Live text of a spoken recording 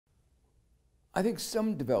I think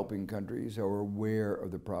some developing countries are aware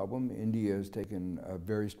of the problem. India has taken a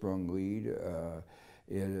very strong lead.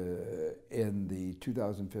 In the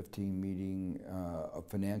 2015 meeting of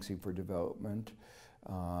Financing for Development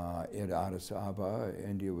in Addis Ababa,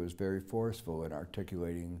 India was very forceful in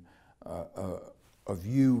articulating a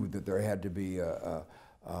view that there had to be a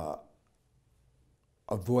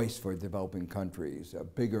voice for developing countries, a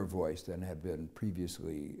bigger voice than had been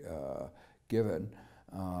previously given.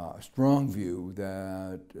 A strong view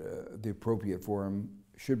that the appropriate forum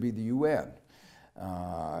should be the UN,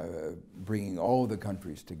 bringing all the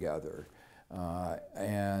countries together,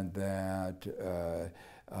 and that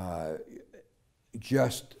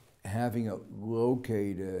just having it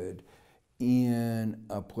located in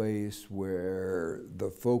a place where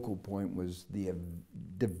the focal point was the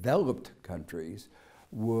developed countries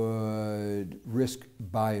would risk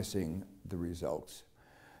biasing the results.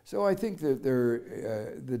 So I think that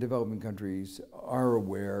the developing countries are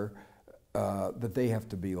aware that they have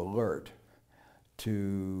to be alert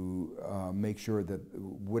to make sure that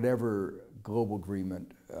whatever global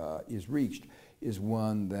agreement is reached is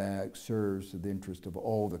one that serves the interest of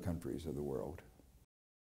all the countries of the world.